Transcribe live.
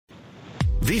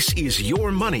This is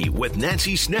Your Money with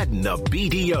Nancy Sneddon of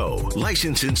BDO,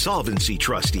 Licensed Insolvency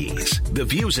Trustees. The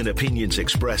views and opinions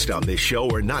expressed on this show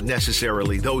are not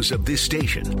necessarily those of this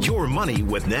station. Your Money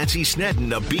with Nancy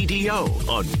Sneddon of BDO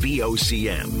on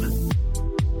VOCM.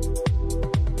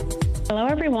 Hello,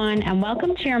 everyone, and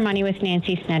welcome to Your Money with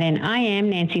Nancy Sneddon. I am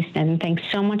Nancy Sneddon. Thanks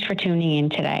so much for tuning in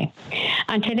today.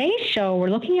 On today's show, we're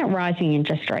looking at rising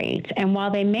interest rates, and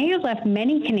while they may have left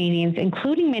many Canadians,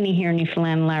 including many here in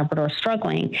Newfoundland and Labrador,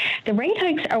 struggling, the rate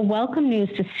hikes are welcome news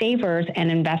to savers and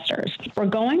investors. We're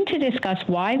going to discuss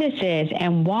why this is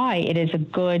and why it is a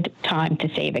good time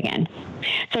to save again.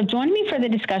 So joining me for the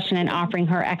discussion and offering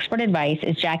her expert advice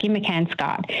is Jackie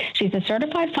McCann-Scott. She's a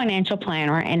certified financial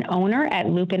planner and owner at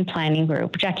Lupin Planning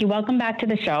Group. Jackie, welcome back to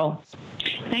the show.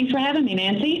 Thanks for having me,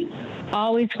 Nancy.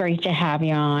 Always great to have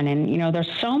you on. And, you know, there's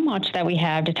so much that we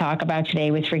have to talk about today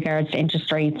with regards to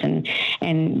interest rates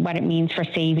and what it means for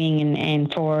saving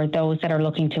and for those that are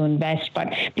looking to invest.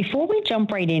 But before we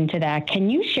jump right into that, can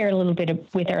you share a little bit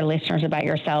with our listeners about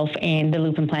yourself and the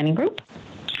Lupin Planning Group?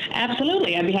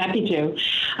 Absolutely, I'd be happy to.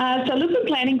 So Lupin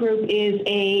Planning Group is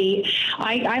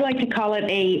I like to call it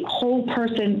a whole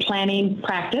person planning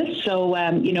practice. So,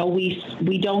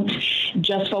 we don't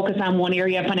just focus on one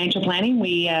area of financial planning.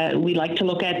 We like to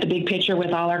look at the big picture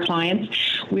with all our clients.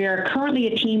 We are currently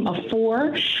a team of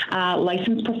 4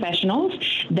 licensed professionals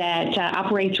that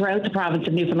operate throughout the province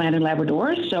of Newfoundland and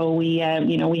Labrador. So we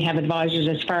have advisors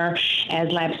as far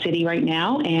as Lab City right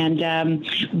now, and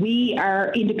we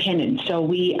are independent. So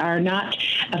we are not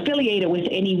affiliated with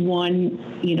any one,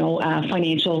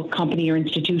 financial company or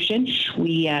institution.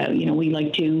 We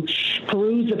like to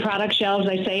peruse the product shelves,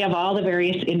 I say, of all the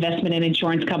various investment and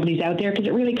insurance companies out there, because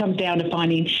it really comes down to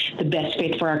finding the best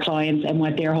fit for our clients and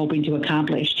what they're hoping to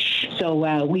accomplish.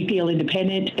 So we feel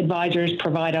independent advisors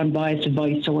provide unbiased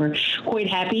advice. So we're quite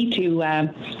happy to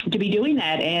be doing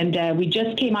that. And we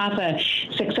just came off a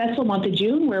successful month of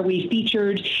June where we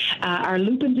featured our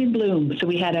Lupins in Bloom. So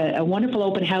we had a wonderful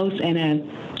open house and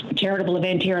a charitable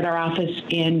event here at our office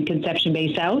in Conception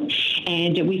Bay South,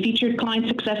 and we featured client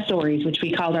success stories, which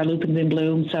we called our Lupins in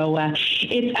Bloom. So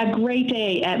it's a great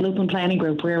day at Lupin Planning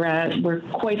Group. We're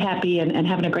quite happy and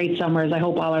having a great summer, as I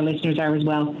hope all our listeners are as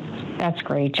well. That's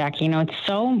great, Jackie. It's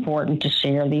so important to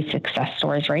share these success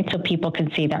stories, right? So people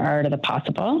can see the art of the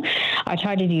possible. I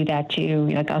try to do that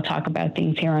too. I'll talk about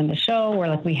things here on the show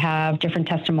where we have different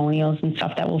testimonials and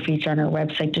stuff that we'll feature on our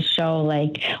website to show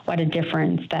what a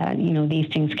difference that, these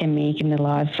things can make in the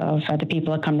lives of the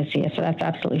people that come to see us. So that's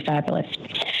absolutely fabulous.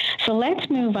 So let's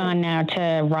move on now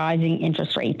to rising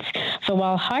interest rates. So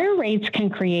while higher rates can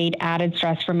create added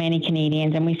stress for many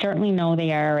Canadians, and we certainly know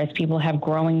they are as people have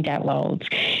growing debt loads,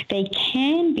 they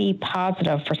can be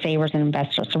positive for savers and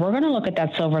investors. So we're going to look at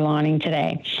that silver lining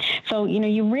today. So,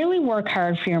 you really work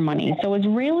hard for your money. So it's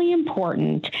really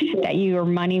important that your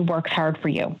money works hard for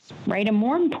you, right? And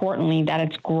more importantly, that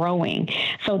it's growing.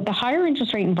 So the higher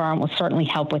interest rate environment will certainly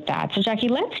help with that. So Jackie,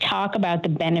 let's talk about the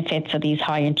benefits of these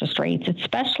high interest rates,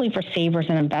 especially for savers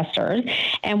and investors,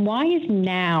 and why is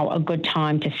now a good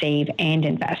time to save and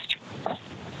invest?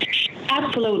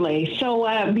 Absolutely.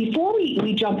 So before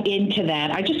we jump into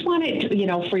that, I just wanted,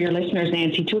 for your listeners,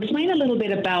 Nancy, to explain a little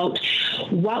bit about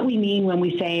what we mean when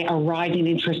we say a rising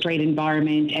interest rate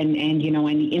environment and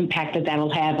the impact that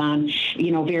that'll have on,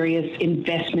 various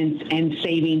investments and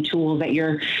saving tools that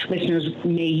your listeners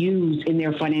may use in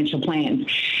their financial plans.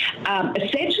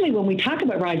 Essentially, when we talk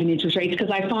about rising interest rates, because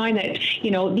I find that,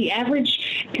 the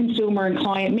average consumer and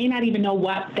client may not even know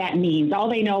what that means. All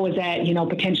they know is that,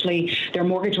 potentially their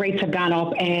mortgage rates have gone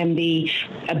up and the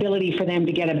ability for them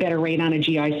to get a better rate on a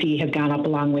GIC has gone up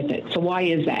along with it. So why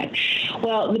is that?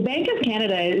 Well, the Bank of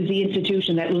Canada is the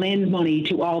institution that lends money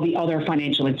to all the other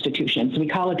financial institutions. We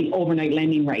call it the overnight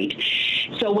lending rate.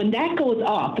 So when that goes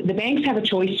up, the banks have a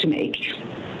choice to make.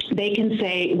 They can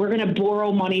say, we're going to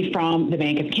borrow money from the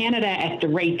Bank of Canada at the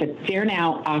rate that they're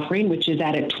now offering, which is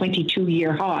at a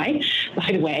 22-year high,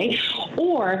 by the way,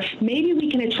 or maybe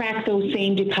we can attract those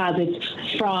same deposits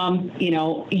from,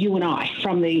 you and I,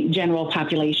 from the general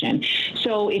population.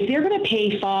 So if they're going to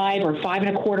pay 5 or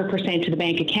 5.25% to the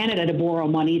Bank of Canada to borrow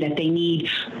money that they need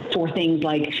for things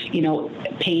like,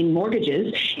 paying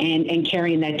mortgages and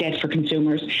carrying that debt for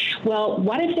consumers, well,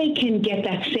 what if they can get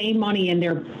that same money in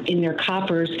their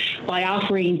coffers by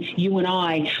offering you and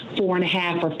I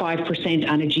 4.5% or 5%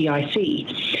 on a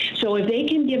GIC. So if they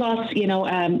can give us,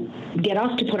 get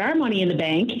us to put our money in the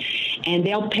bank, and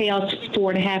they'll pay us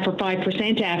 4.5% or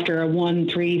 5% after a 1,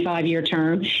 3, 5 year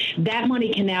term, that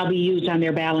money can now be used on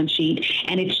their balance sheet,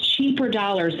 and it's cheaper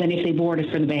dollars than if they borrowed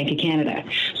it from the Bank of Canada.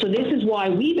 So this is why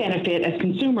we benefit as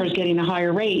consumers getting a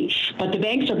higher rate, but the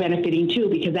banks are benefiting too,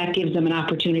 because that gives them an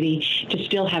opportunity to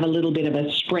still have a little bit of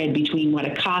a spread between what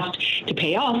it costs to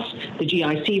pay us, the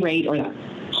GIC rate or the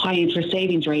high interest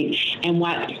savings rate, and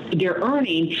what they're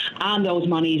earning on those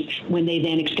monies when they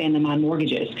then extend them on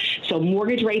mortgages. So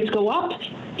mortgage rates go up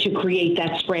to create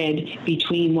that spread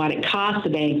between what it costs the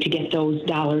bank to get those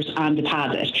dollars on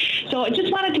deposit. So I just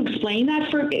wanted to explain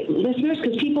that for listeners,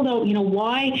 because people don't,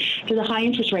 why does a high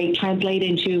interest rate translate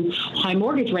into high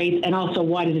mortgage rates, and also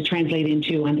why does it translate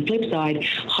into, on the flip side,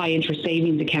 high interest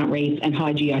savings account rates and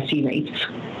high GIC rates,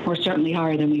 or certainly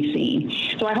higher than we've seen.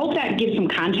 So I hope that gives some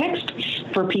context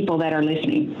for people that are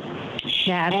listening.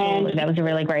 Yeah, absolutely. That was a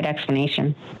really great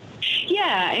explanation.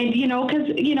 Yeah, and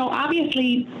because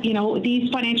obviously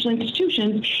these financial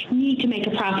institutions need to make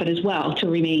a profit as well to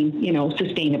remain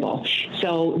sustainable.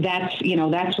 So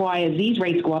that's why as these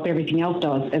rates go up, everything else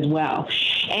does as well.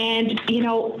 And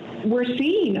we're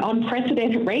seeing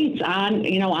unprecedented rates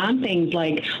on things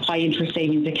like high interest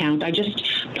savings account. I just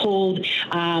pulled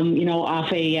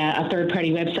off a third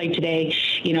party website today.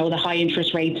 The high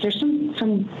interest rates. There's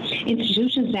some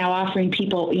institutions now offering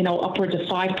people upwards of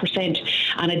 5%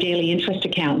 on a daily interest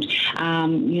account.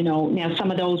 Now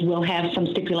some of those will have some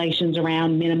stipulations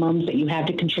around minimums that you have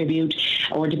to contribute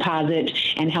or deposit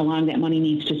and how long that money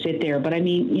needs to sit there. But I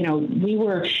mean, we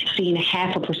were seeing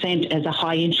 0.5% as a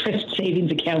high interest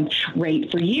savings account rate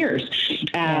for years.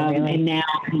 Really? And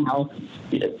now,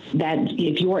 that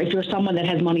if you're someone that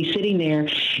has money sitting there,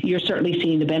 you're certainly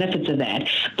seeing the benefits of that.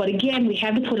 But again, we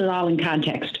have to put it all in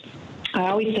context. I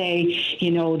always say,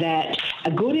 that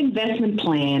a good investment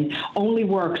plan only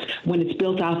works when it's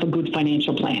built off a good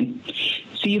financial plan.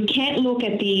 So you can't look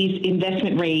at these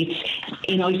investment rates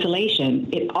in isolation.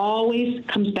 It always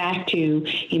comes back to,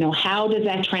 how does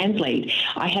that translate?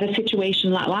 I had a situation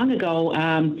not long ago,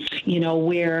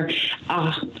 where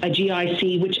a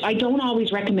GIC, which I don't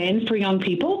always recommend for young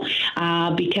people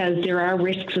because there are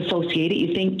risks associated.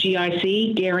 You think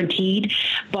GIC, guaranteed,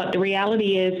 but the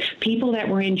reality is people that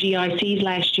were in GICs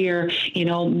last year,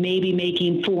 maybe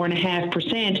making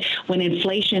 4.5% when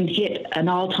inflation hit an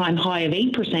all-time high of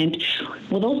 8%,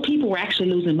 well, those people were actually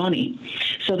losing money.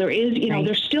 So there is,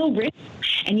 there's still risk,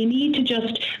 and you need to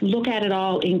just look at it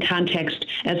all in context.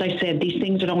 As I said, these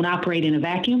things don't operate in a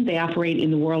vacuum. They operate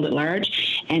in the world at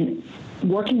large. And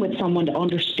working with someone to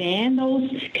understand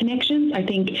those connections, I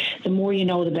think the more you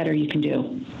know, the better you can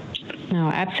do. No,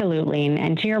 absolutely.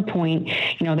 And to your point,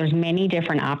 there's many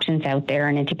different options out there,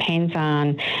 and it depends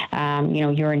on,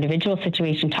 your individual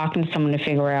situation, talking to someone to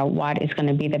figure out what is going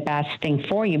to be the best thing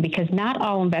for you, because not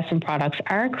all investment products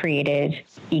are created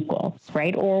equal,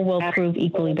 right? Or will prove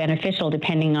equally beneficial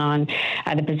depending on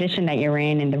the position that you're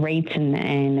in and the rates and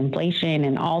inflation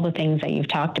and all the things that you've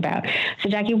talked about. So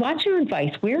Jackie, what's your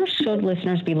advice? Where should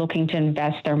listeners be looking to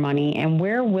invest their money, and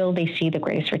where will they see the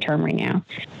greatest return right now?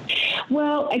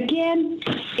 Well, again,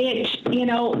 it's,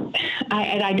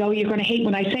 I know you're going to hate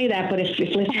when I say that, but if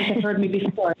listeners have heard me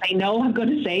before, I know I'm going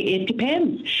to say it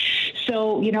depends.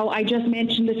 So, I just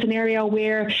mentioned the scenario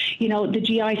where, the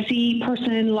GIC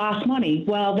person lost money.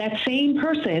 Well, that same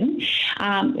person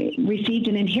received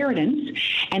an inheritance,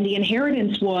 and the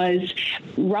inheritance was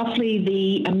roughly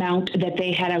the amount that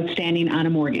they had outstanding on a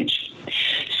mortgage.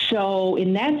 So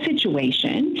in that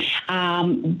situation,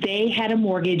 they had a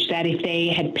mortgage that if they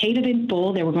had paid it in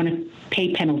full, they were going to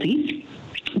pay penalties.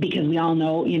 Because we all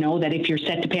know, that if you're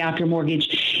set to pay off your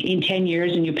mortgage in 10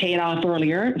 years and you pay it off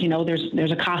earlier,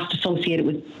 there's a cost associated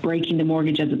with breaking the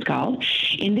mortgage, as it's called.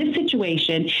 In this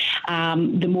situation,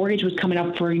 the mortgage was coming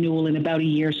up for renewal in about a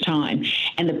year's time.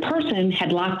 And the person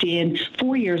had locked in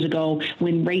 4 years ago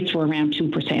when rates were around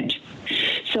 2%.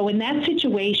 So in that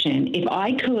situation, if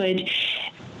I could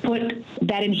put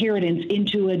that inheritance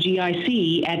into a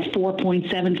GIC at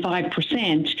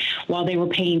 4.75% while they were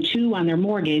paying 2% on their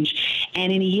mortgage,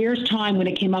 and in a year's time when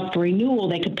it came up for renewal,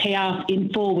 they could pay off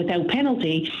in full without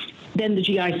penalty, then the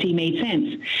GIC made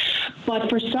sense. But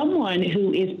for someone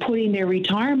who is putting their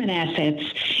retirement assets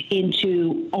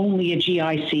into only a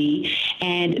GIC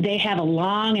and they have a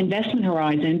long investment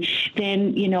horizon,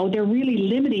 then, they're really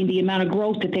limiting the amount of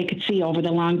growth that they could see over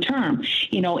the long term.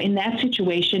 In that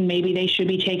situation, maybe they should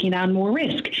be taking on more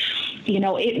risk.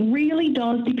 It really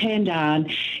does depend on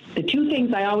the two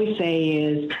things I always say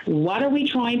is, what are we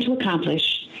trying to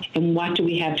accomplish and what do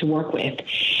we have to work with?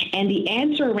 And the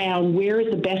answer around where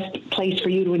is the best place for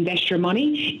you to invest your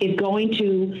money is going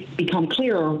to become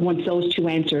clearer once those two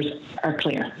answers are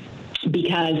clear.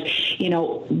 Because,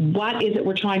 what is it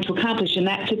we're trying to accomplish? In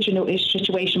that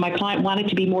situation, my client wanted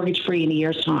to be mortgage-free in a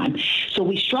year's time. So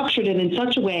we structured it in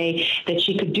such a way that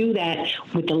she could do that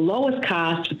with the lowest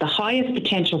cost, with the highest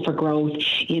potential for growth,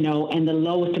 and the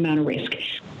lowest amount of risk.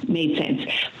 Made sense.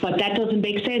 But that doesn't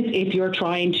make sense if you're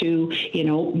trying to,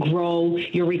 grow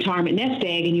your retirement nest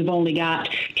egg and you've only got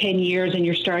 10 years and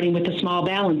you're starting with a small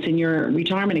balance in your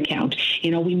retirement account.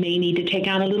 We may need to take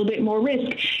on a little bit more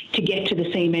risk to get to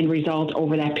the same end result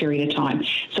over that period of time.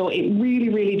 So it really,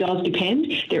 really does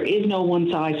depend. There is no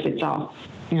one size fits all.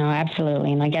 No,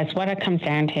 absolutely. And I guess what it comes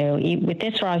down to, with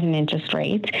this rise in interest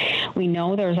rates, we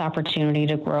know there's opportunity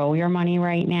to grow your money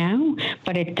right now,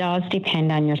 but it does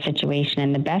depend on your situation.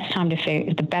 And the best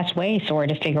way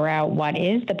to figure out what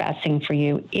is the best thing for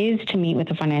you is to meet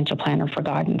with a financial planner for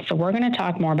guidance. So we're going to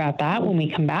talk more about that when we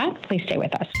come back. Please stay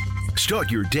with us.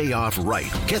 Start your day off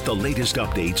right. Get the latest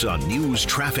updates on news,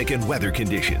 traffic, and weather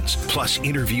conditions, plus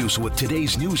interviews with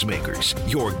today's newsmakers.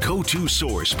 Your go-to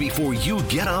source before you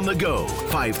get on the go.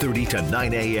 5:30 to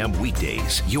 9 a.m.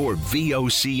 weekdays. Your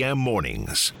VOCM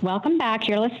mornings. Welcome back.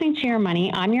 You're listening to Your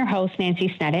Money. I'm your host, Nancy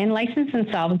Sneddon, licensed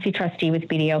insolvency trustee with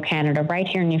BDO Canada, right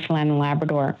here in Newfoundland and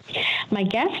Labrador. My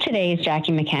guest today is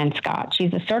Jackie McCann-Scott.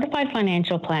 She's a certified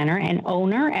financial planner and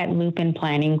owner at Lupin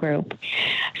Planning Group.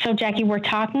 So, Jackie, we're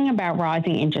talking about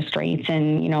rising interest rates,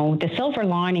 and the silver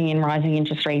lining in rising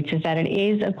interest rates is that it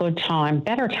is a good time,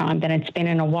 better time than it's been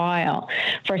in a while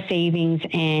for savings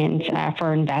and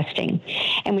for investing.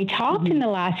 And we talked in the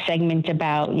last segment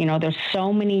about there's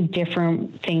so many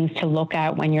different things to look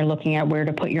at when you're looking at where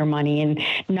to put your money, and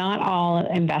not all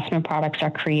investment products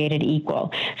are created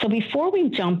equal. So before we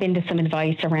jump into some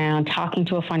advice around talking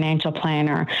to a financial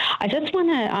planner, I just want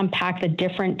to unpack the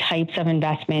different types of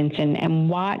investments and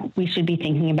what we should be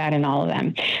thinking about in all of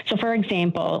them. So for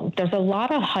example, there's a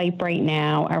lot of hype right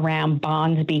now around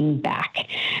bonds being back.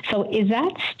 So is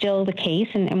that still the case?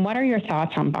 And what are your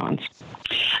thoughts on bonds?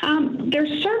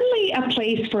 There's certainly a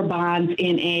place for bonds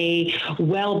in a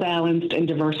well-balanced and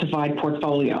diversified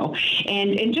portfolio.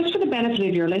 And just for the benefit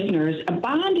of your listeners, a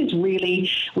bond is really,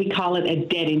 we call it a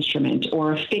debt instrument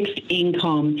or a fixed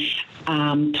income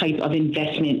type of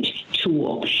investment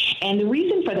tool. And the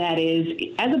reason for that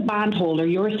is, as a bondholder,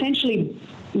 you're essentially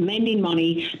lending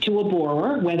money to a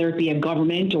borrower, whether it be a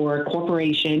government or a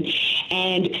corporation,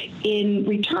 and in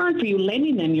return for you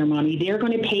lending them your money, they're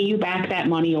going to pay you back that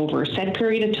money over a set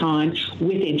period of time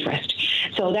with interest.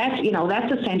 So that's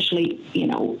essentially,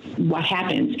 what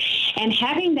happens. And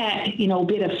having that,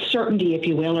 bit of certainty, if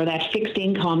you will, or that fixed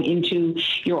income into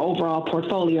your overall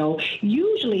portfolio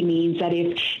usually means that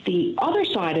if the other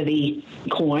side of the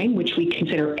coin, which we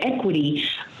consider equity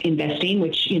investing,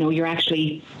 which, you're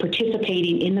actually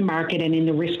participating in the market and in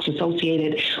the risks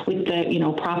associated with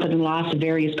the, profit and loss of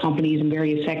various companies and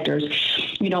various sectors,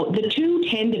 the two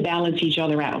tend to balance each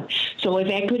other out. So if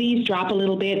equities drop a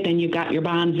little bit, then you've got your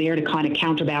bonds there to kind of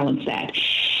counterbalance that.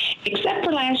 Except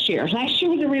for last year. Last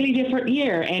year was a really different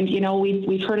year. And,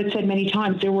 we've heard it said many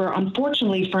times, there were,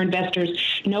 unfortunately for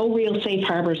investors, no real safe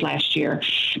harbors last year.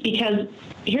 Because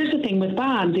here's the thing with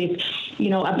bonds. If,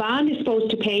 a bond is supposed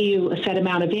to pay you a set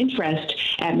amount of interest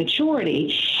at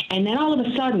maturity, and then all of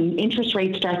a sudden, interest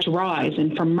rates start to rise.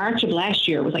 And from March of last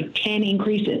year, it was like 10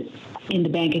 increases in the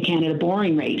Bank of Canada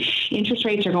borrowing rate. Interest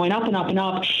rates are going up and up and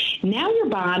up. Now your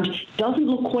bond doesn't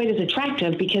look quite as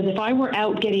attractive, because if I were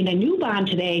out getting a new bond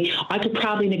today, I could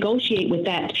probably negotiate with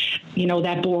that,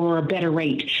 that borrower a better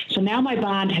rate. So now my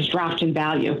bond has dropped in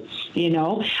value,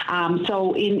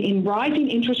 So in rising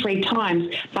interest rate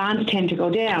times, bonds tend to go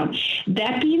down.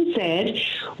 That being said,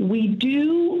 we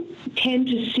do tend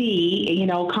to see,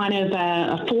 kind of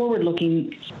a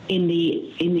forward-looking in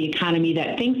the economy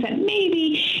that thinks that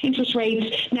maybe interest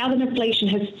rates, now that inflation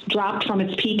has dropped from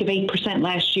its peak of 8%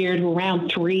 last year to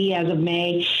around 3% as of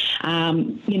May,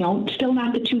 still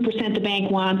not the 2% the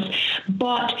bank wants,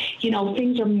 but,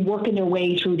 things are working their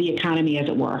way through the economy, as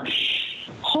it were.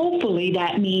 Hopefully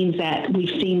that means that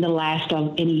we've seen the last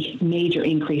of any major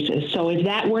increases. So if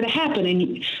that were to happen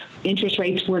and interest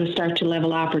rates were to start to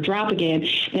level off or drop again,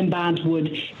 then bonds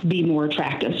would be more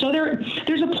attractive. So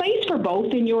there's a place for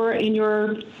both in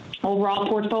your overall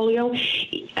portfolio.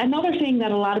 Another thing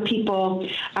that a lot of people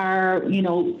are,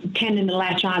 tending to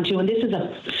latch onto, and this is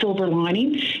a silver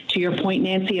lining to your point,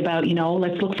 Nancy, about,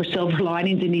 let's look for silver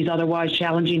linings in these otherwise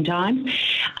challenging times.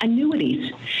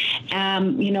 Annuities.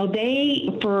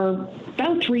 They, for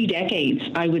about 3 decades,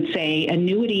 I would say,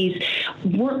 annuities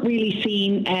weren't really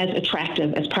seen as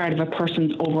attractive as part of a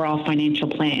person's overall financial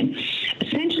plan.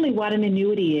 Essentially, what an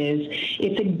annuity is,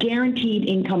 it's a guaranteed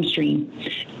income stream.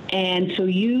 And so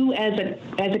you, as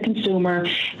a consumer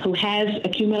who has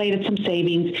accumulated some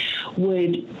savings,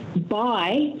 would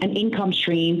buy an income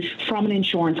stream from an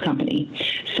insurance company.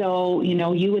 So,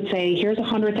 you would say, here's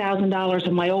 $100,000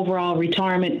 of my overall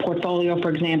retirement portfolio, for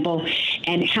example,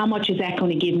 and how much is that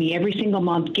going to give me every single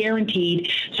month, guaranteed,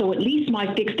 so at least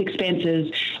my fixed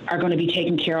expenses are going to be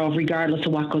taken care of regardless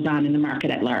of what goes on in the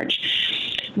market at large.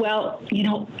 Well,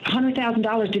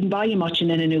 $100,000 didn't buy you much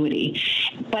in an annuity.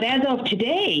 But as of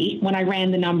today, when I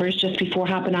ran the numbers just before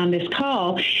hopping on this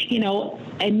call, a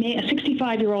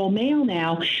 65-year-old male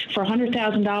now, for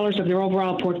 $100,000 of their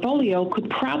overall portfolio, could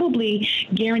probably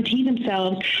guarantee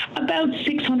themselves about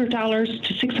 $600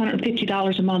 to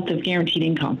 $650 a month of guaranteed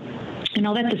income.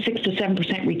 That's a 6 to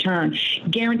 7% return,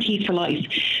 guaranteed for life.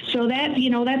 So that's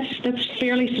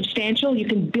fairly substantial. You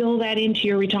can build that into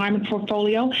your retirement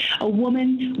portfolio. A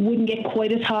woman wouldn't get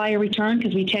quite as high a return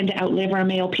because we tend to outlive our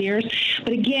male peers.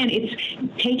 But again, it's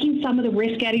taking some of the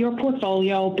risk out of your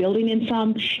portfolio, building in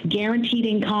some guaranteed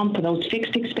income for those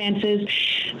fixed expenses.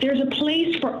 There's a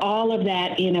place for all of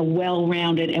that in a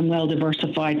well-rounded and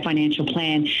well-diversified financial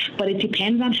plan, but it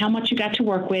depends on how much you got to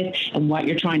work with and what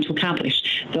you're trying to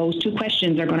accomplish. Those two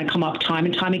questions are going to come up time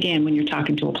and time again when you're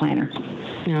talking to a planner.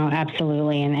 No,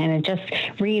 absolutely. And it just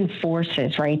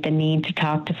reinforces, right, the need to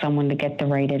talk to someone to get the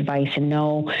right advice and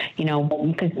know,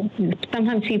 because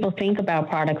sometimes people think about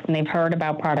products and they've heard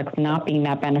about products not being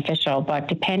that beneficial, but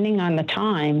depending on the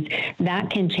times,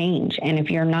 that can change. And if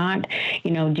you're not,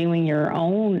 doing your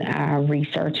own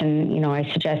research, and,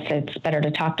 I suggest it's better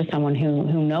to talk to someone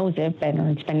who knows it better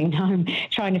and spending time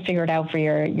trying to figure it out for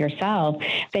yourself,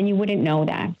 then you wouldn't know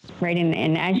that, right?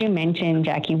 And as you mentioned,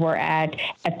 Jackie, we're at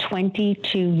a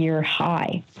 22-year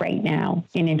high right now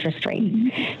in interest rates.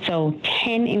 Mm-hmm. So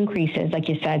 10 increases, like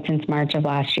you said, since March of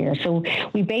last year. So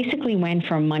we basically went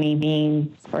from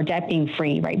debt being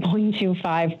free, right,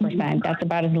 0.25%. Mm-hmm. That's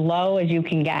about as low as you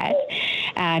can get,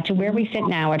 to where we sit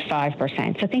now at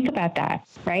 5%. So think about that,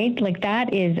 right? Like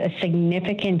that is a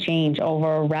significant change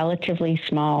over a relatively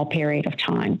small period of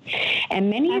time. And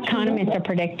many economists are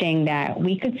predicting that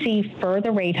we could see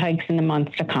further rate hikes in the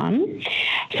months to come,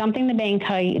 something the Bank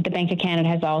of Canada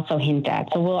has also hinted at.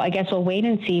 So we'll wait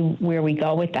and see where we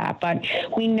go with that. But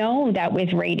we know that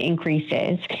with rate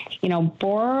increases,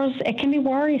 borrowers, it can be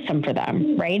worrisome for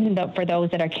them, right? For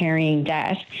those that are carrying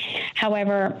debt.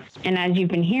 However, and as you've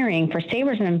been hearing, for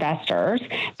savers and investors,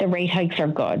 the rate hikes are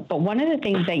good. But one of the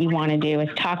things that you want to do is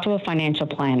talk to a financial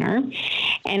planner.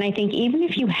 And I think even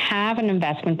if you have an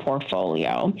investment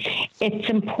portfolio, it's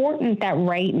important that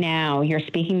right now you're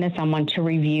speaking to someone to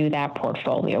review that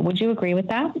portfolio. Would you agree with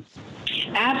that?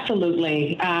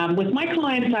 Absolutely. With my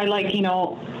clients, I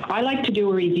like to do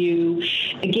a review.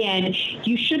 Again,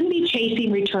 you shouldn't be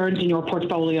chasing returns in your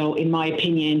portfolio, in my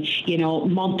opinion,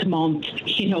 month to month,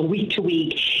 week to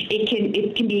week.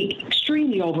 It can be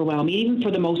extremely overwhelming, even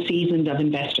for the most seasoned of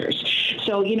investors.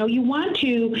 So, you want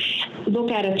to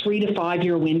look at a 3 to 5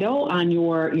 year window on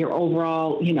your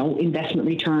overall, investment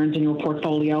returns in your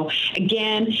portfolio.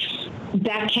 Again,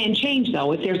 that can change,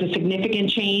 though, if there's a significant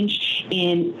change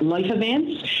in life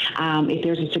events, if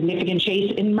there's a significant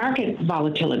change in market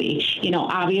volatility.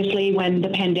 Obviously, when the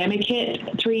pandemic hit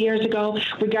 3 years ago,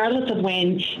 regardless of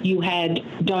when you had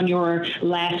done your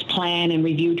last plan and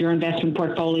reviewed your investment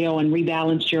portfolio and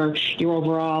rebalanced your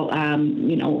overall,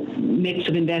 mix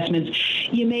of investments,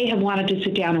 you may have wanted to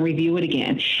sit down and review it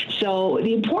again. So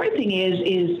the important thing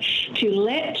is to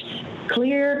let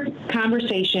clear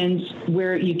conversations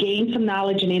where you gain some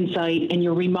knowledge and insight and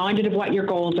you're reminded of what your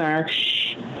goals are.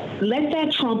 Let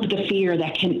that trump the fear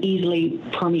that can easily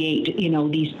permeate,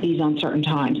 these uncertain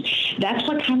times. That's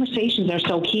what conversations are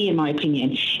so key, in my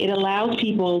opinion. It allows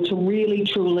people to really,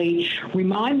 truly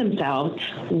remind themselves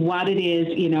what it is,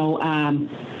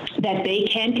 that they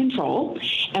can control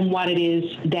and what it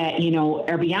is that,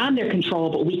 are beyond their control,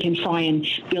 but we can try and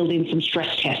build in some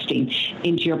stress testing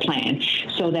into your plan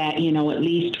so that, at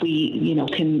least we,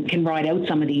 can ride out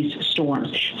some of these storms.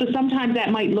 So sometimes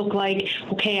that might look like,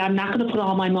 okay, I'm not going to put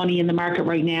all my money in the market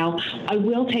right now. I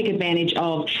will take advantage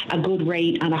of a good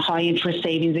rate on a high interest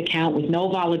savings account with no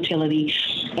volatility.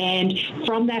 And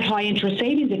from that high interest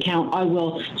savings account, I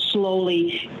will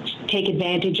slowly take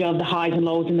advantage of the highs and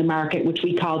lows in the market, which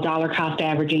we call dollar cost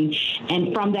averaging.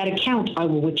 And from that account, I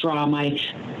will withdraw my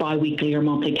biweekly or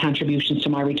monthly contributions to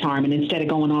my retirement instead of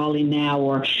going all in now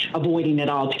or avoiding it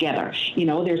altogether.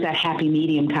 There's that happy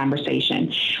medium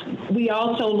conversation. We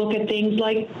also look at things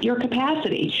like your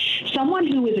capacity. Someone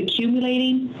who is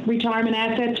accumulating retirement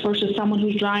assets versus someone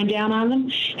who's drawing down on them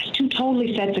has two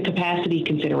totally sets of capacity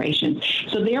considerations.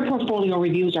 So their portfolio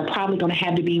reviews are probably going to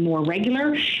have to be more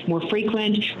regular, more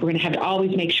frequent. We're going to have to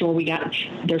always make sure we got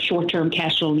their short-term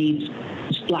cash flow needs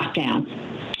locked down.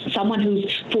 Someone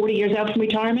who's 40 years out from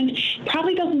retirement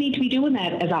probably doesn't need to be doing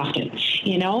that as often,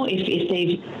 if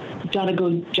they've done a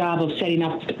good job of setting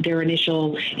up their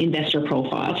initial investor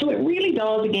profile. So it really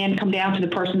does, again, come down to the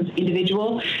person's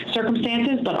individual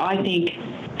circumstances, but I think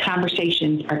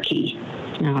conversations are key.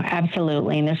 No,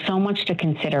 absolutely. And there's so much to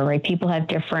consider, right? People have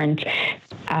different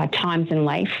times in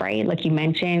life, right? Like you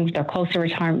mentioned, they're close to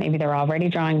retirement, maybe they're already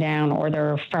drawing down or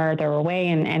they're farther away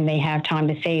and they have time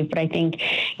to save. But I think,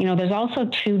 there's also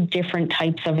two different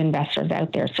types of investors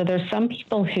out there. So there's some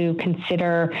people who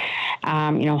consider,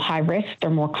 high risk. They're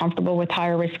more comfortable with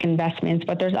higher risk investments.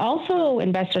 But there's also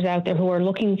investors out there who are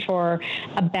looking for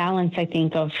a balance, I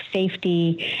think, of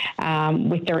safety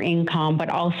with their income, but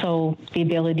also the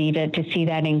ability to see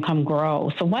that income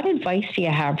grow. So what advice do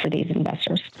you have for these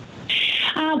investors?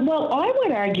 Well, I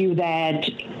would argue that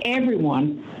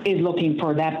everyone is looking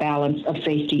for that balance of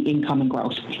safety, income, and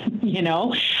growth.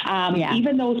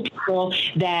 Even those people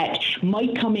that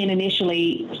might come in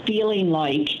initially feeling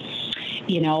like,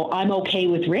 I'm okay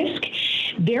with risk.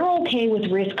 They're okay with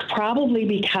risk probably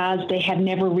because they have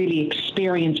never really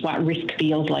experienced what risk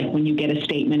feels like when you get a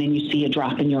statement and you see a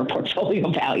drop in your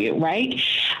portfolio value, right?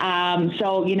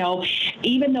 So,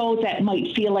 even those that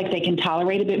might feel like they can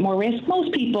tolerate a bit more risk,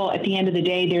 most people at the end of the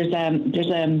day, there's a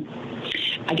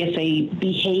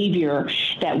behavior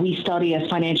that we study as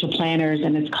financial planners,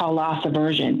 and it's called loss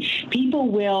aversion. People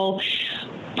will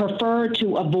prefer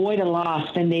to avoid a loss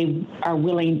than they are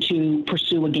willing to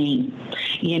pursue a gain,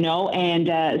 and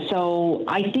so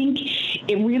I think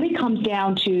it really comes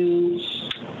down to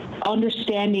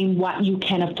understanding what you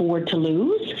can afford to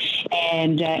lose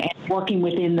and working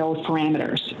within those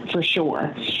parameters for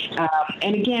sure.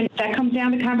 And again, that comes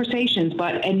down to conversations,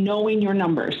 and knowing your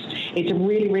numbers. It's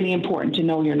really, really important to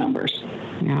know your numbers.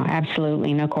 No,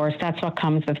 absolutely. And of course, that's what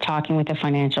comes with talking with a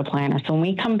financial planner. So when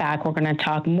we come back, we're going to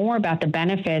talk more about the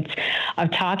benefits of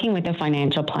talking with a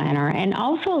financial planner and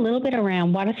also a little bit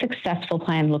around what a successful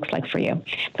plan looks like for you.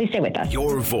 Please stay with us.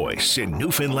 Your voice in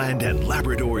Newfoundland and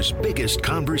Labrador's biggest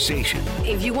conversation.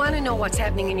 If you want to know what's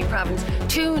happening in your province,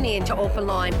 tune in to Open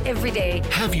Line every day.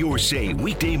 Have your say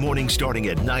weekday morning starting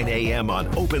at 9 a.m. on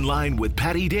Open Line with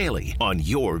Patty Daly on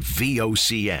your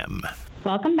VOCM.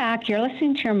 Welcome back. You're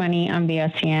listening to Your Money on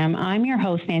VOCM. I'm your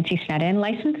host, Nancy Sneddon,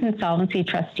 licensed insolvency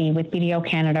trustee with BDO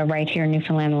Canada right here in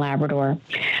Newfoundland and Labrador.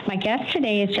 My guest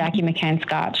today is Jackie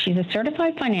McCann-Scott. She's a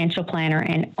certified financial planner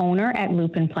and owner at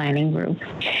Lupin Planning Group.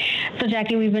 So,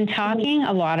 Jackie, we've been talking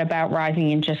a lot about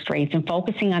rising interest rates and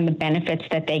focusing on the benefits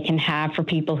that they can have for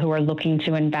people who are looking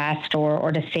to invest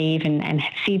or to save and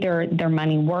see their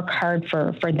money work hard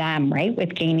for them, right,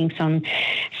 with gaining some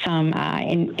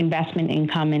investment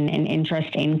income and interest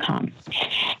income.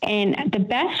 And the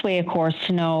best way, of course,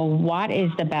 to know what is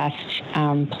the best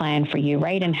plan for you,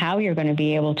 right, and how you're going to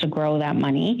be able to grow that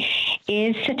money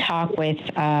is to talk with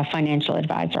a financial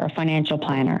advisor, a financial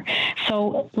planner.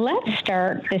 So let's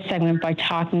start this segment by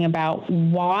talking about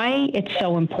why it's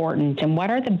so important and what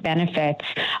are the benefits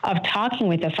of talking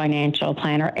with a financial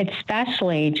planner,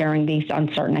 especially during these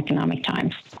uncertain economic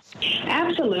times.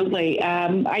 Absolutely.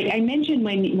 I mentioned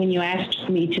when you asked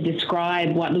me to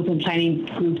describe what Lupin Planning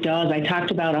Group does, I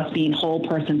talked about us being whole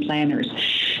person planners.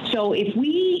 So if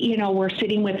we, were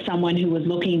sitting with someone who was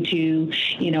looking to,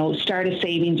 start a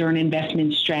savings or an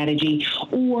investment strategy,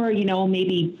 or,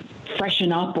 maybe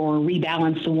freshen up or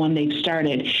rebalance the one they've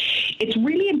started, it's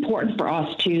really important for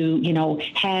us to,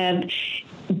 have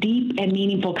deep and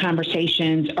meaningful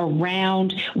conversations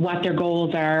around what their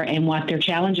goals are and what their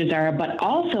challenges are, but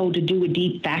also to do a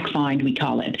deep fact find, we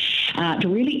call it, to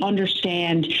really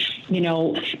understand,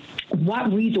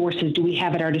 what resources do we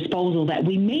have at our disposal that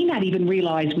we may not even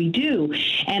realize we do.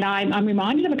 And I'm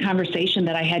reminded of a conversation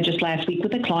that I had just last week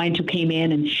with a client who came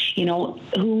in and,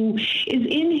 who is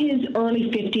in his early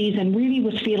 50s and really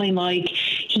was feeling like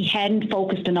he hadn't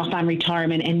focused enough on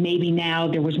retirement and maybe now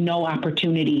there was no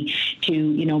opportunity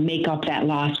to, make up that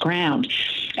lost ground.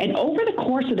 And over the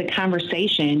course of the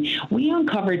conversation, we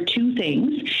uncovered two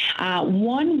things.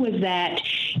 One was that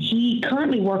he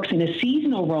currently works in a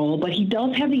seasonal role, but he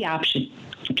does have the option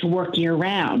to work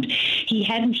year-round. He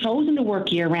hadn't chosen to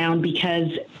work year-round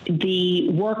because the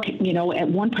work, at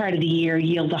one part of the year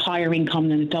yields a higher income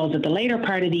than it does at the later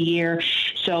part of the year.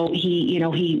 So he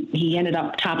ended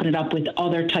up topping it up with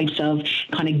other types of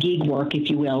kind of gig work, if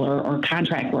you will, or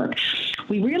contract work.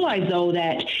 We realized, though,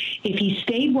 that if he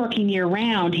stayed working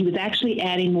year-round, he was actually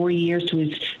adding more years to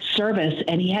his service,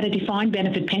 and he had a defined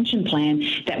benefit pension plan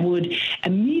that would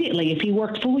immediately, if he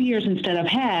worked full years instead of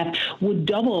half, would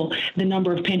double the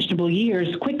number of pensionable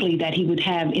years quickly that he would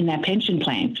have in that pension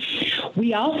plan.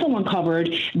 We also uncovered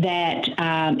that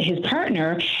his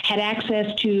partner had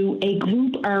access to a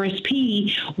group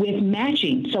RSP with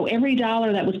matching. So every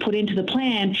dollar that was put into the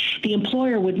plan, the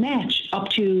employer would match up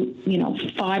to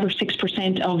 5 or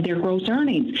 6% of their gross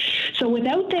earnings. So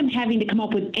without them having to come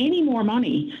up with any more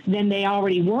money than they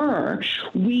already were,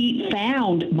 we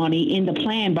found money in the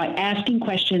plan by asking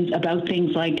questions about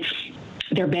things like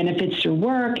their benefits through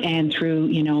work and through,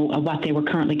 what they were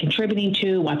currently contributing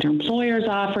to, what their employers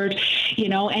offered,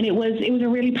 and it was a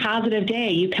really positive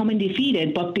day. You come in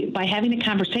defeated, but by having a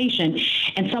conversation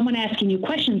and someone asking you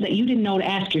questions that you didn't know to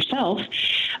ask yourself,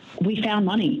 we found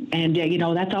money. And,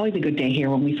 that's always a good day here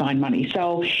when we find money.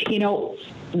 So,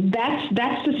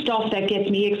 that's the stuff that gets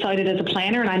me excited as a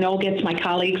planner, and I know gets my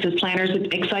colleagues as planners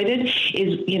excited,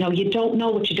 is, you don't know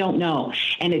what you don't know,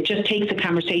 and it just takes a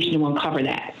conversation to uncover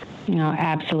that.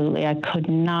 Absolutely. I could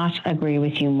not agree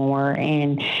with you more.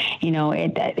 And,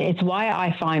 it's why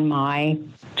I find my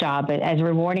job as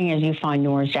rewarding as you find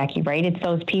yours, Jackie, right? It's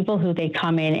those people who they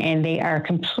come in and they are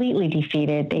completely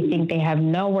defeated. They think they have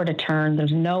nowhere to turn.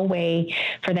 There's no way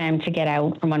for them to get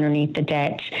out from underneath the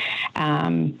debt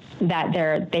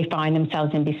that they find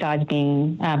themselves in, besides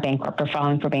being bankrupt or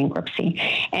filing for bankruptcy.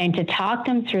 And to talk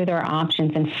them through their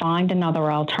options and find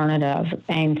another alternative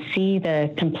and see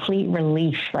the complete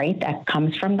relief, right, that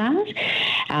comes from that.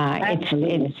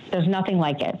 There's nothing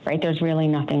like it, right? There's really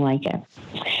nothing like it.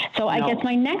 So I guess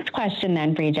my next question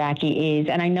then for you, Jackie, is,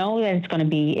 and I know that it's going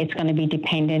to be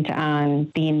dependent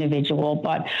on the individual,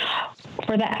 but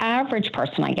for the average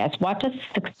person, I guess, what does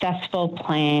a successful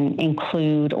plan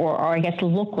include, or I guess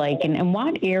look like, and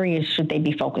what areas should they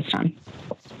be focused on?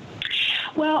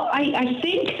 Well, I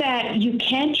think that you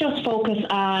can't just focus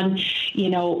on,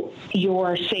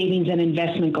 your savings and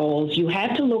investment goals. You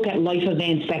have to look at life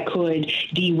events that could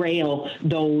derail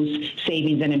those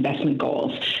savings and investment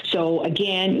goals. So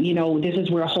again, this is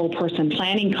where whole person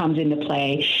planning comes into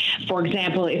play. For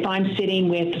example, if I'm sitting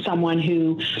with someone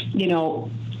who,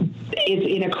 is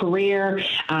in a career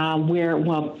where,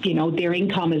 their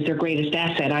income is their greatest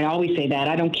asset. I always say that.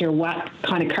 I don't care what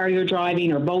kind of car you're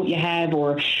driving or boat you have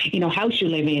or, house you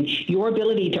live in. Your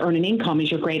ability to earn an income is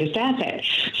your greatest asset.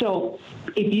 So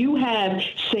if you have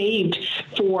saved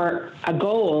for a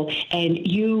goal and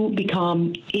you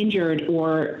become injured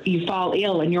or you fall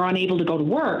ill and you're unable to go to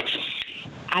work,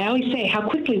 I always say, how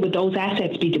quickly would those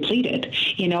assets be depleted?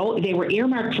 They were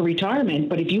earmarked for retirement,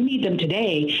 but if you need them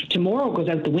today, tomorrow goes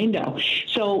out the window.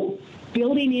 So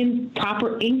building in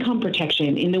proper income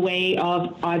protection in the way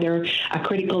of either a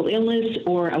critical illness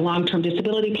or a long-term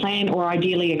disability plan, or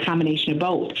ideally a combination of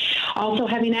both. Also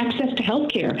having access to health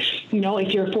care.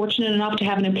 If you're fortunate enough to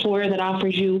have an employer that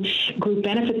offers you group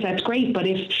benefits, that's great. But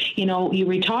if, you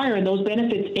retire and those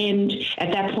benefits end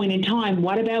at that point in time,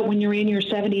 what about when you're in your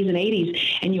 70s and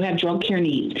 80s and you have drug care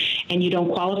needs and you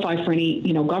don't qualify for any,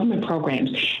 government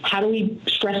programs? How do we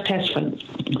stress test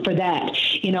for that?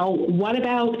 What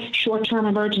about short-term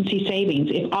emergency savings?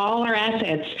 If all our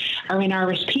assets are in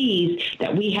RSPs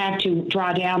that we have to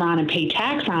draw down on and pay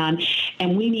tax on,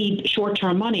 and we need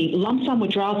short-term money, lump sum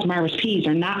withdrawals from RSPs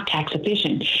are not tax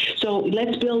efficient. So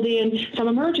let's build in some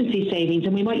emergency savings,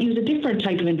 and we might use a different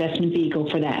type of investment vehicle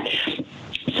for that.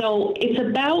 So it's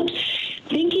about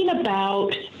thinking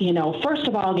about, first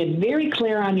of all, get very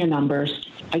clear on your numbers,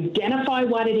 identify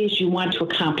what it is you want to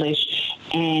accomplish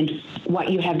and what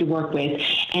you have to work with,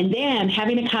 and then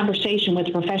having a conversation with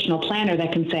a professional planner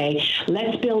that can say,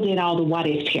 let's build in all the what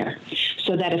ifs here,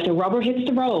 so that if the rubber hits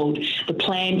the road, the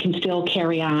plan can still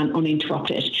carry on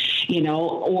uninterrupted,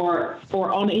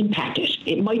 or unimpacted.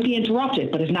 It might be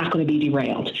interrupted, but it's not going to be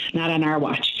derailed, not on our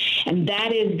watch. And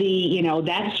that is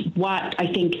that's what I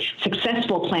think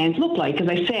successful plans look like. As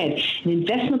I said, an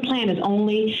investment plan is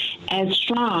only as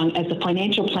strong as the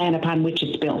financial plan upon which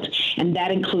it's built. And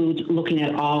that includes looking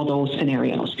at all those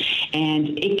scenarios.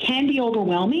 And it can be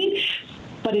overwhelming,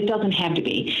 but it doesn't have to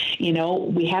be.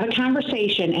 We have a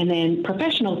conversation, and then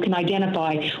professionals can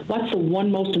identify what's the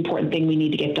one most important thing we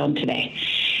need to get done today.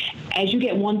 As you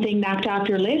get one thing knocked off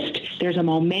your list, there's a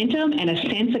momentum and a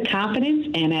sense of confidence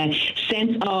and a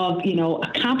sense of,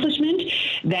 accomplishment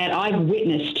that I've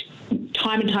witnessed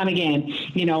time and time again,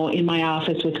 in my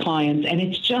office with clients. And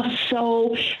it's just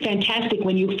so fantastic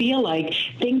when you feel like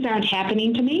things aren't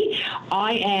happening to me.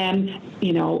 I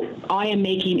am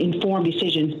making informed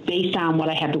decisions based on what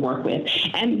I have to work with.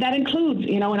 And that includes,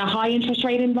 in a high interest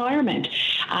rate environment.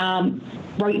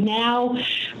 Right now,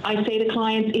 I say to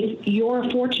clients, if you're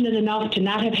fortunate enough to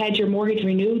not have had your mortgage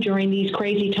renewed during these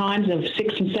crazy times of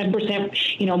 6 and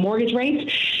 7%, mortgage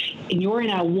rates, and you're in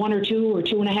a 1 or 2 or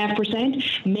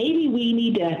 2.5%, maybe we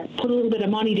need to put a little bit of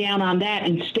money down on that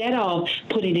instead of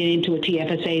putting it into a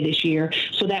TFSA this year,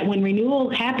 so that when renewal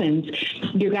happens,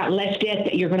 you've got less debt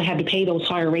that you're going to have to pay those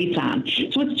higher rates on.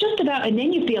 So it's just about, and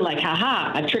then you feel like,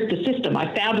 I tricked the system.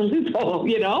 I found a loophole,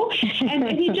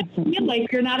 and you just feel like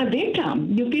you're not a victim.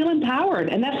 You feel empowered,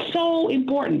 and that's so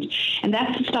important. And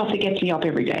that's the stuff that gets me up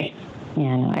every day.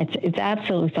 Yeah, no, it's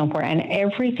absolutely so important. And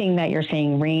everything that you're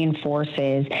saying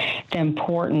reinforces the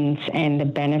importance and the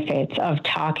benefits of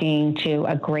talking to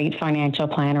a great financial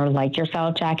planner like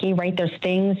yourself, Jackie, right? There's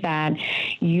things that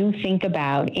you think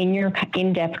about in your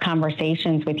in-depth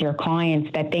conversations with your clients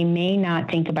that they may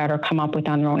not think about or come up with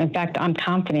on their own. In fact, I'm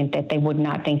confident that they would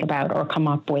not think about or come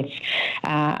up with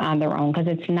on their own, because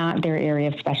it's not their area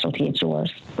of specialty, it's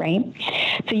yours, right?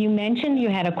 So you mentioned you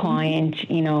had a client,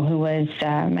 who was,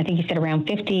 I think you said around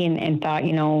 50 and thought,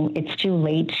 it's too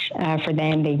late for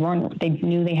them. They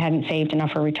knew they hadn't saved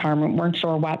enough for retirement, weren't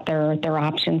sure what their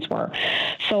options were.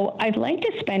 So I'd like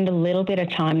to spend a little bit of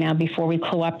time now before we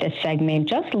close up this segment,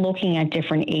 just looking at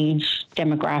different age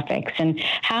demographics and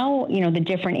how, the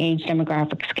different age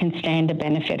demographics can stand to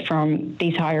benefit from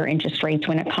these higher interest rates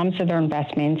when it comes to their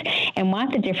investments, and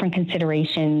what the different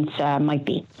considerations might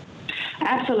be.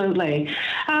 Absolutely.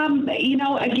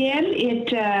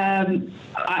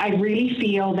 I really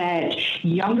feel that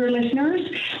younger listeners,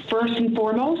 first and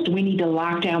foremost, we need to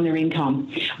lock down their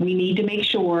income. We need to make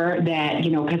sure that,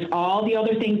 because all the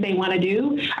other things they want to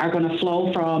do are going to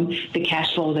flow from the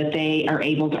cash flow that they are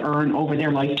able to earn over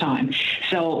their lifetime.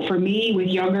 So for me, with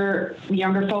younger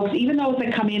folks, even those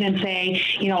that come in and say,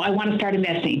 I want to start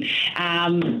investing,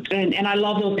 and I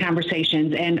love those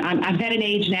conversations. And I'm at an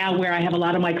age now where I have a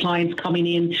lot of my clients coming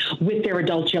in with their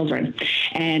adult children,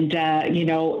 and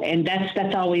and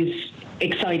that's always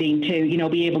exciting to,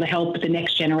 be able to help the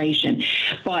next generation.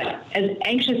 But as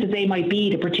anxious as they might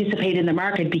be to participate in the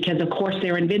market, because of course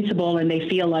they're invincible and they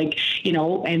feel like,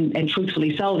 and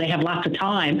truthfully so, they have lots of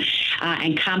time,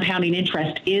 and compounding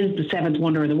interest is the seventh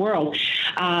wonder of the world.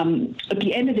 At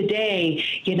the end of the day,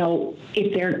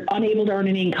 if they're unable to earn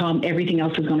an income, everything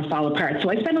else is going to fall apart. So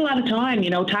I spend a lot of time,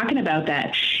 talking about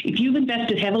that. If you've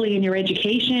invested heavily in your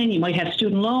education, you might have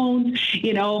student loans,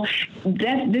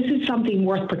 this is something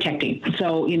worth protecting.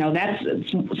 So, that's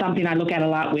something I look at a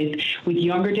lot with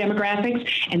younger demographics.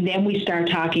 And then we start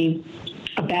talking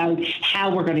about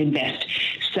how we're going to invest.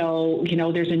 So,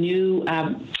 there's a new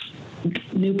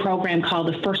program called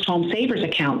the First Home Savers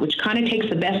Account, which kind of takes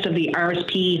the best of the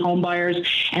RSP home buyers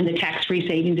and the tax-free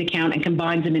savings account and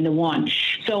combines them into one.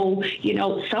 So,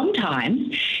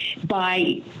 sometimes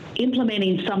by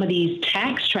implementing some of these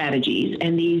tax strategies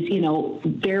and these,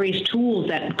 various tools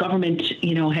that government,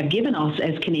 have given us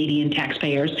as Canadian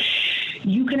taxpayers,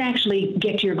 you can actually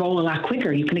get to your goal a lot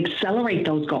quicker. You can accelerate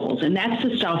those goals. And that's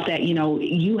the stuff that,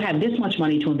 you have this much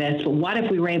money to invest, but what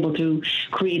if we were able to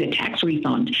create a tax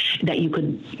refund that you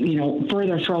could,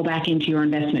 further throw back into your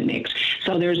investment mix?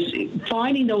 So there's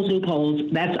finding those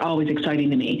loopholes. That's always exciting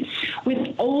to me.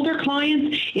 With older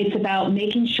clients, it's about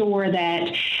making sure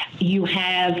that you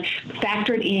have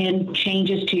factored in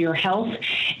changes to your health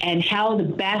and how the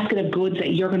basket of goods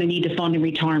that you're going to need to fund in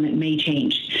retirement may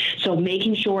change. So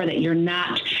making sure that you're not,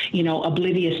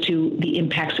 oblivious to the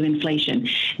impacts of inflation.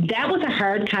 That was a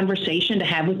hard conversation to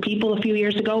have with people a few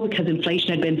years ago because inflation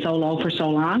had been so low for so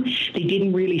long. They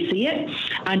didn't really see it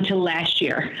until last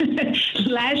year.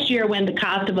 Last year, when the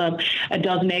cost of a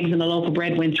dozen eggs and a loaf of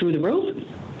bread went through the roof,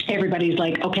 everybody's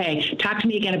like, okay, talk to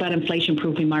me again about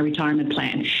inflation-proofing my retirement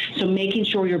plan. So making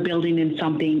sure you're building in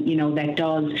something, that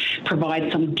does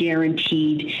provide some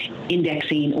guaranteed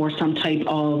indexing or some type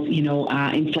of,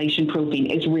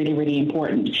 inflation-proofing is really, really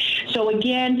important. So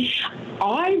again,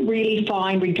 I really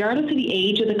find, regardless of the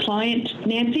age of the client,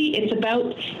 Nancy, it's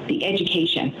about the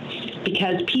education.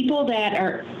 because people that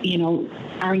are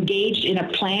engaged in a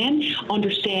plan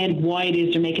understand why it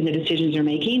is they're making the decisions they're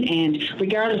making, and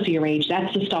regardless of your age,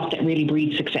 that's the stuff that really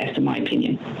breeds success, in my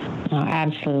opinion. Oh,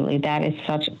 absolutely. That is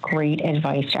such great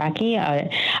advice, Jackie.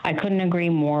 I couldn't agree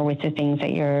more with the things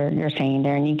that you're saying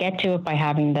there. And you get to it by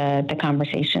having the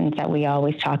conversations that we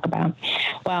always talk about.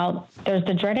 Well, there's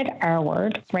the dreaded R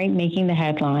word, right? Making the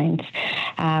headlines.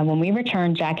 When we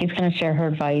return, Jackie's going to share her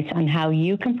advice on how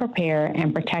you can prepare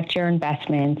and protect your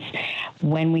investments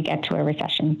when we get to a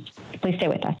recession. Please stay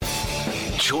with us.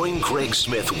 Join Greg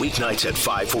Smith weeknights at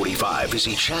 5:45 as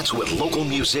he chats with local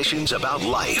musicians about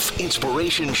life,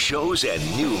 inspiration, shows, and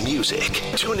new music.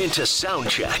 Tune into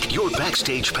Soundcheck, your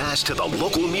backstage pass to the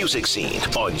local music scene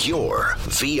on your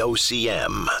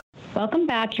VOCM. Welcome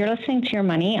back. You're listening to Your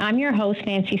Money. I'm your host,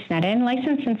 Nancy Snedden,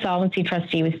 licensed insolvency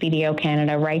trustee with BDO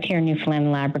Canada, right here in Newfoundland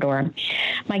and Labrador.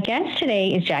 My guest today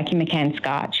is Jackie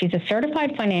McCann-Scott. She's a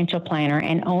certified financial planner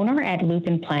and owner at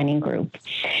Lupin Planning Group.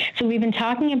 So we've been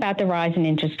talking about the rise in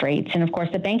interest rates, and of course,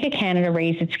 the Bank of Canada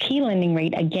raised its key lending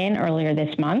rate again earlier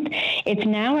this month. It's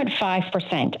now at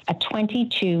 5%, a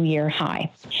 22-year high.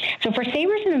 So for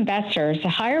savers and investors, the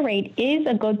higher rate is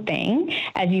a good thing,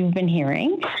 as you've been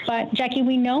hearing. But Jackie,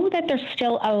 we know that there's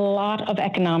still a lot of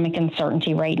economic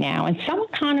uncertainty right now, and some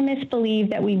economists believe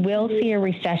that we will see a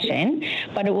recession,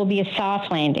 but it will be a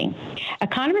soft landing.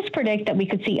 Economists predict that we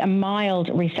could see a mild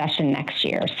recession next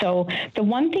year. So the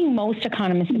one thing most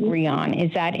economists agree on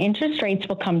is that interest rates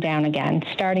will come down again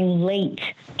starting late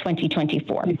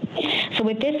 2024. So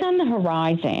with this on the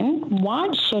horizon,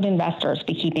 what should investors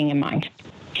be keeping in mind?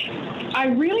 I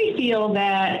really feel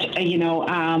that,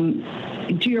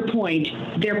 to your point,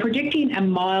 they're predicting a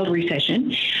mild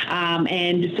recession.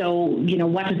 And so,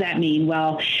 what does that mean?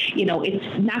 Well,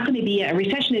 it's not going to be a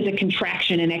recession is a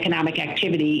contraction in economic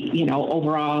activity,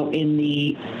 overall in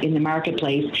the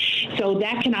marketplace. So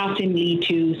that can often lead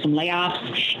to some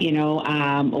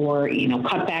layoffs, or,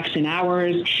 cutbacks in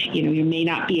hours. You may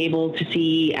not be able to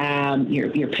see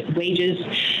your wages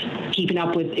keeping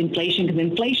up with inflation, because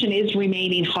inflation is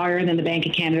remaining higher than the Bank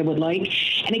of Canada would like.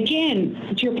 And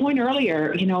again, to your point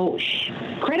earlier,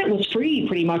 credit was free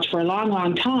pretty much for a long,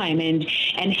 long time, and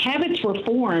habits were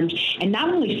formed, and not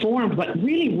only formed, but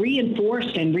really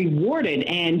reinforced and rewarded.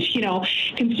 And,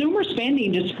 consumer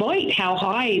spending, despite how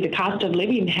high the cost of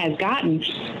living has gotten,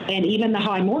 and even the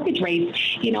high mortgage rates,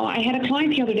 I had a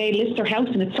client the other day list their house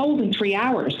and it sold in 3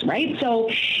 hours, right? So,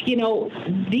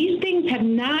 these things have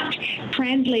not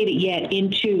translated yet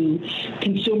into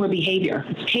consumer behavior.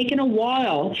 It's taken a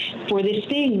while for this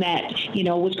thing that,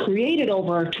 was created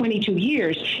over 22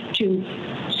 years to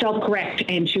self-correct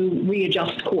and to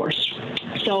readjust course.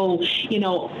 So,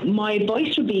 my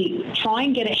advice would be try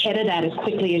and get ahead of that as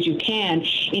quickly as you can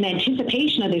in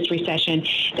anticipation of this recession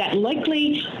that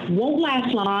likely won't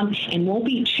last long and won't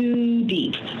be too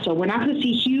deep. So we're not going to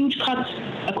see huge cuts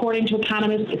according to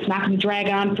economists. It's not going to drag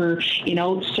on for,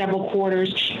 several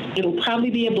quarters. It'll probably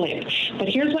be a blip. But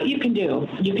here's what you can do.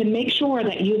 You can make sure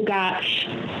that you've got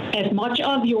as much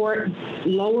of your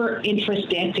lower interest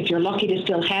debts, if you're lucky to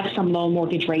still have some low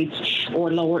mortgage rates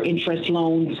or lower interest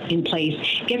loans in place,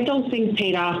 get those things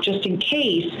paid off just in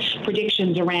case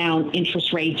predictions around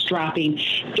interest rates dropping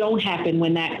don't happen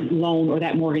when that loan or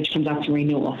that mortgage comes up for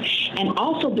renewal. And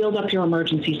also build up your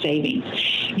emergency savings.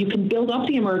 You can build up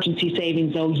the emergency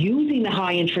savings, though, using the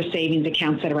high interest savings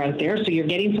accounts that are out there, so you're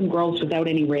getting some growth without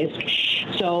any risk.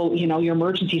 So, your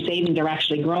emergency savings are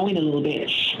actually growing a little bit.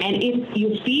 And if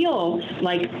you feel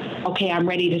like, okay, I'm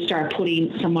ready to start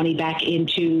putting some money back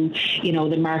into,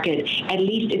 the market, at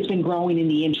least it's been growing in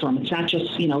the interim. It's not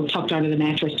just, tucked under the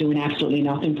mattress doing absolutely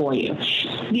nothing for you.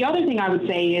 The other thing I would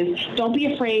say is don't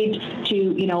be afraid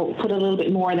to, put a little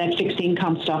bit more of that fixed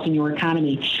income stuff in your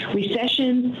economy.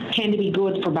 Recessions tend to be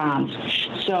good for bonds.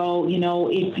 So,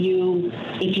 if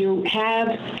you have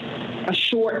a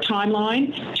short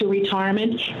timeline to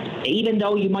retirement, even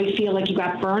though you might feel like you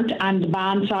got burnt on the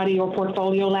bond side of your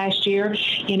portfolio last year,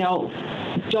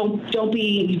 don't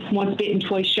be once bitten,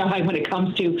 twice shy when it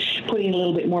comes to putting a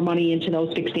little bit more money into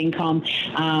those fixed income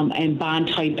and bond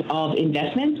type of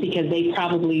investments, because they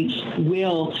probably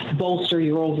will bolster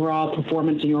your overall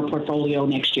performance in your portfolio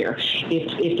next year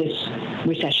if this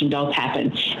recession does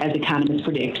happen, as economists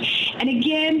predict. And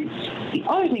again, the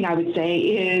other thing I would say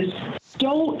is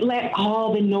don't let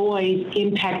all the noise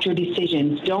impact your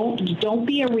decisions. Don't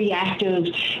be a reactive,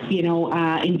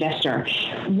 investor.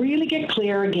 Really get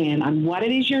clear again on what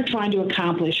it is you're trying to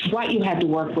accomplish, what you have to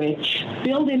work with.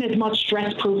 Build in as much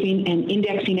stress proofing and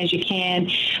indexing as you can,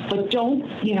 but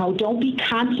don't be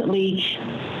constantly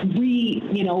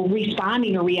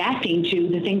responding or reacting to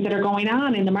the things that are going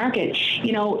on in the market.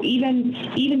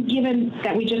 Even given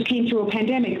that we just came through a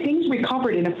pandemic, things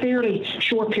recovered in a fairly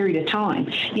short period of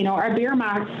time. Our bear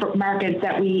market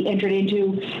that we entered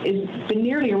into has been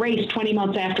nearly erased 20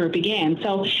 months after it began.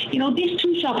 So, this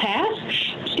too shall pass.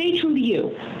 Stay true to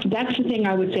you. That's the thing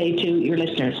I would say to your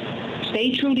listeners.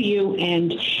 Stay true to you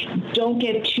and don't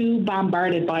get too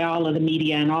bombarded by all of the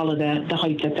media and all of the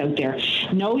hype that's out there.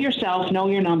 Know yourself, know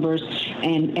your numbers,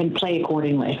 and play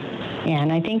accordingly. Yeah,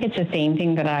 and I think it's the same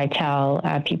thing that I tell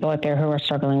people out there who are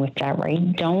struggling with debt, right?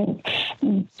 Don't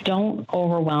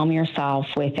overwhelm yourself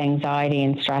with anxiety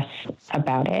and stress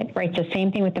about it, right? It's the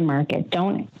same thing with the market.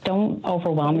 Don't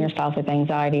overwhelm yourself with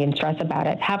anxiety and stress about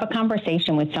it. Have a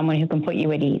conversation with someone who can put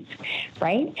you at ease,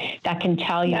 right? That can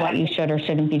tell you what you should or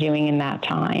shouldn't be doing in that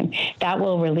time. That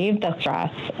will relieve the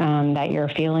stress that you're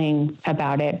feeling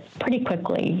about it pretty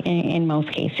quickly in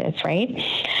most cases, right?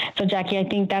 So, Jackie, I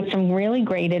think that's some really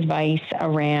great advice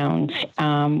around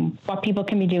what people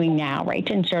can be doing now, right,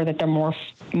 to ensure that they're more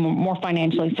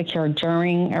financially secure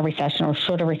during a recession or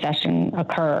should a recession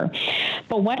occur.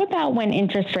 But what about when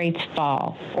interest rates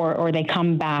fall or they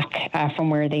come back from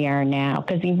where they are now?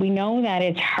 Because we know that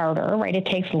it's harder, right? It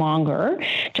takes longer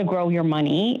to grow your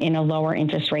money in a lower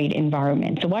interest rate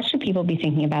environment. So what should people be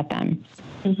thinking about them?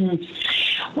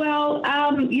 Mm-hmm. Well,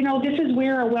 this is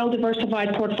where a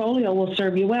well-diversified portfolio will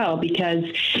serve you well, because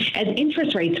as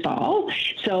interest rates fall,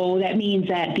 so that means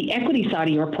that the equity side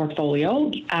of your portfolio,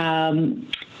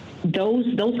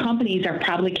 those companies are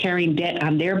probably carrying debt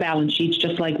on their balance sheets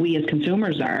just like we as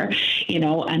consumers are,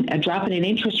 and a drop in an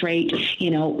interest rate,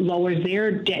 lowers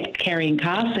their debt carrying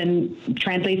costs and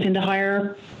translates into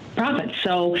higher profits.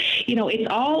 So, it's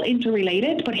all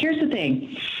interrelated. But here's the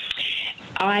thing.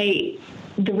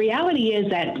 The reality is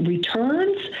that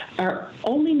returns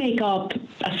only make up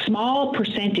a small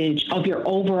percentage of your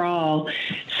overall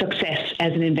success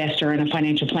as an investor in a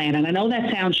financial plan. And I know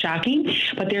that sounds shocking,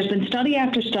 but there's been study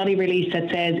after study released that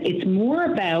says it's more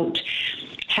about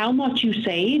how much you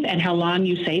save and how long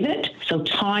you save it, so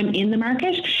time in the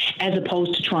market, as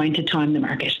opposed to trying to time the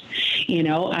market.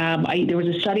 There was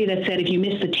a study that said if you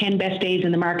miss the 10 best days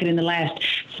in the market in the last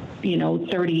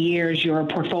 30 years, your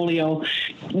portfolio,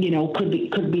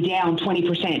 could be down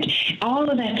 20%. All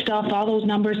of that stuff, all those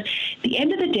numbers, at the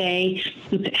end of the day,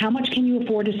 how much can you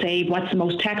afford to save? What's the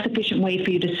most tax efficient way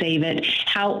for you to save it?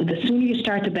 The sooner you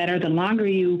start, the better. The longer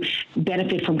you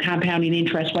benefit from compounding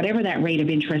interest, whatever that rate of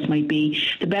interest might be,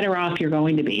 the better off you're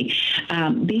going to be.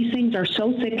 These things are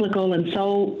so cyclical and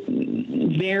so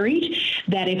varied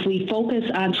that if we focus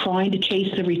on trying to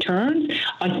chase the returns,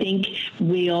 I think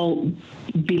we'll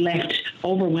be left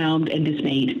overwhelmed and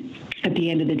dismayed at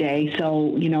the end of the day.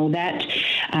 So,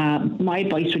 my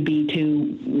advice would be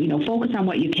to, focus on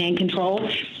what you can control,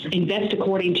 invest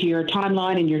according to your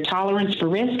timeline and your tolerance for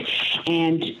risk,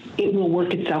 and it will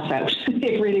work itself out.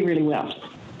 It really, really will.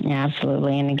 Yeah,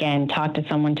 absolutely. And again, talk to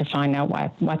someone to find out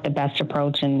what the best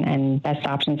approach and best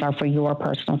options are for your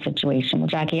personal situation. Well,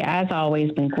 Jackie, as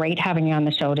always, been great having you on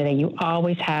the show today. You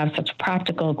always have such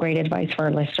practical, great advice for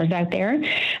our listeners out there.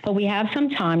 But we have some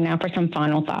time now for some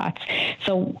final thoughts.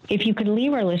 So if you could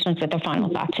leave our listeners with a final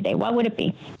thought today, what would it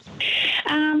be?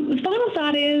 The final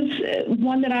thought is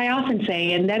one that I often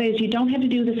say, and that is you don't have to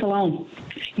do this alone.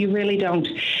 You really don't.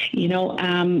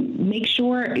 Make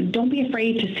sure, don't be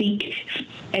afraid to seek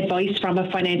advice from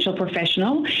a financial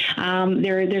professional.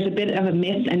 There's a bit of a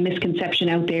myth and misconception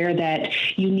out there that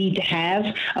you need to have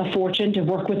a fortune to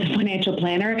work with a financial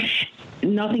planner.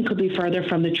 Nothing could be further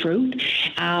from the truth.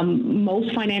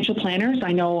 Most financial planners,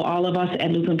 I know all of us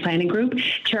at Lupin Planning Group,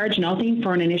 charge nothing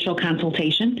for an initial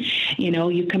consultation.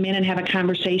 You come in and have a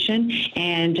conversation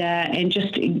and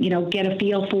just get a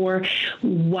feel for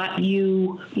what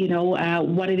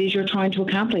what it is you're trying to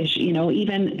accomplish.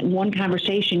 Even one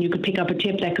conversation, you could pick up a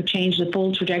tip that could change the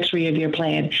full trajectory of your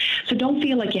plan. So don't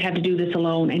feel like you have to do this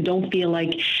alone, and don't feel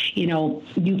like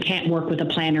you can't work with a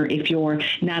planner if you're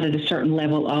not at a certain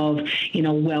level of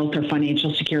wealth or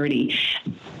financial security.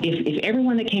 If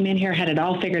everyone that came in here had it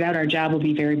all figured out, our job would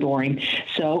be very boring.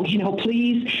 So,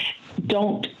 please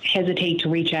don't hesitate to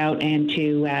reach out and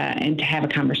to have a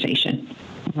conversation.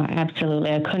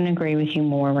 Absolutely. I couldn't agree with you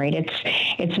more, right?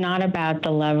 It's not about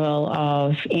the level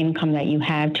of income that you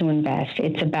have to invest.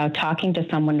 It's about talking to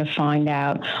someone to find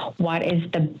out what is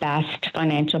the best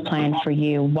financial plan for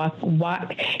you.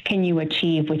 What can you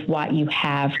achieve with what you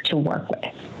have to work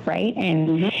with, right?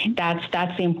 And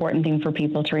that's the important thing for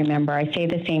people to remember. I say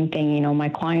the same thing. You know, my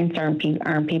clients aren't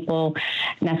people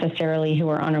necessarily who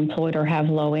are unemployed or have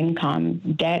low income.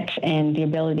 Debt and the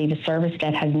ability to service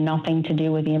debt has nothing to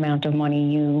do with the amount of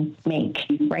money you make,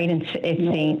 right? And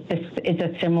it's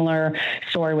a similar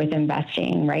story with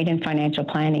investing, right? In financial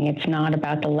planning, it's not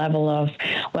about the level of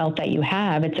wealth that you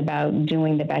have. It's about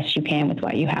doing the best you can with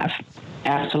what you have.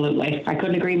 Absolutely. I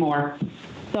couldn't agree more.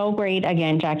 So great,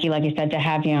 again, Jackie, like I said, to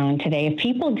have you on today. If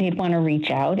people did want to reach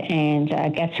out and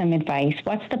get some advice,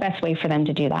 what's the best way for them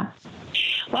to do that?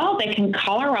 Well, they can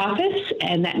call our office,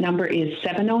 and that number is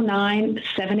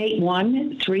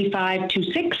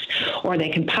 709-781-3526, or they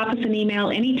can pop us an email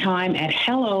anytime at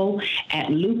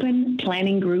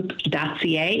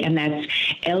hello@lupinplanninggroup.ca, and that's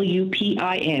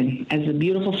LUPIN, as the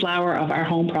beautiful flower of our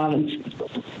home province.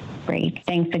 Great.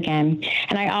 Thanks again.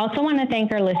 And I also want to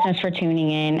thank our listeners for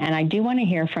tuning in, and I do want to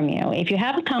hear from you. If you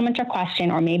have a comment or question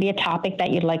or maybe a topic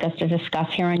that you'd like us to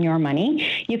discuss here on Your Money,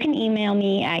 you can email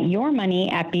me at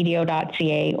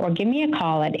yourmoney@bdo.ca or give me a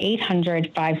call at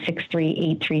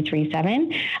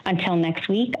 800-563-8337. Until next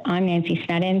week, I'm Nancy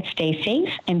Sneddon. Stay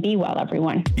safe and be well,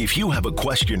 everyone. If you have a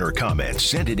question or comment,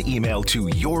 send an email to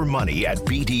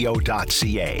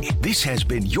yourmoney@bdo.ca. This has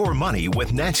been Your Money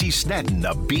with Nancy Sneddon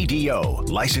of BDO,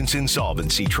 Licensed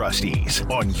Insolvency Trustees,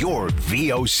 on your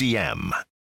VOCM.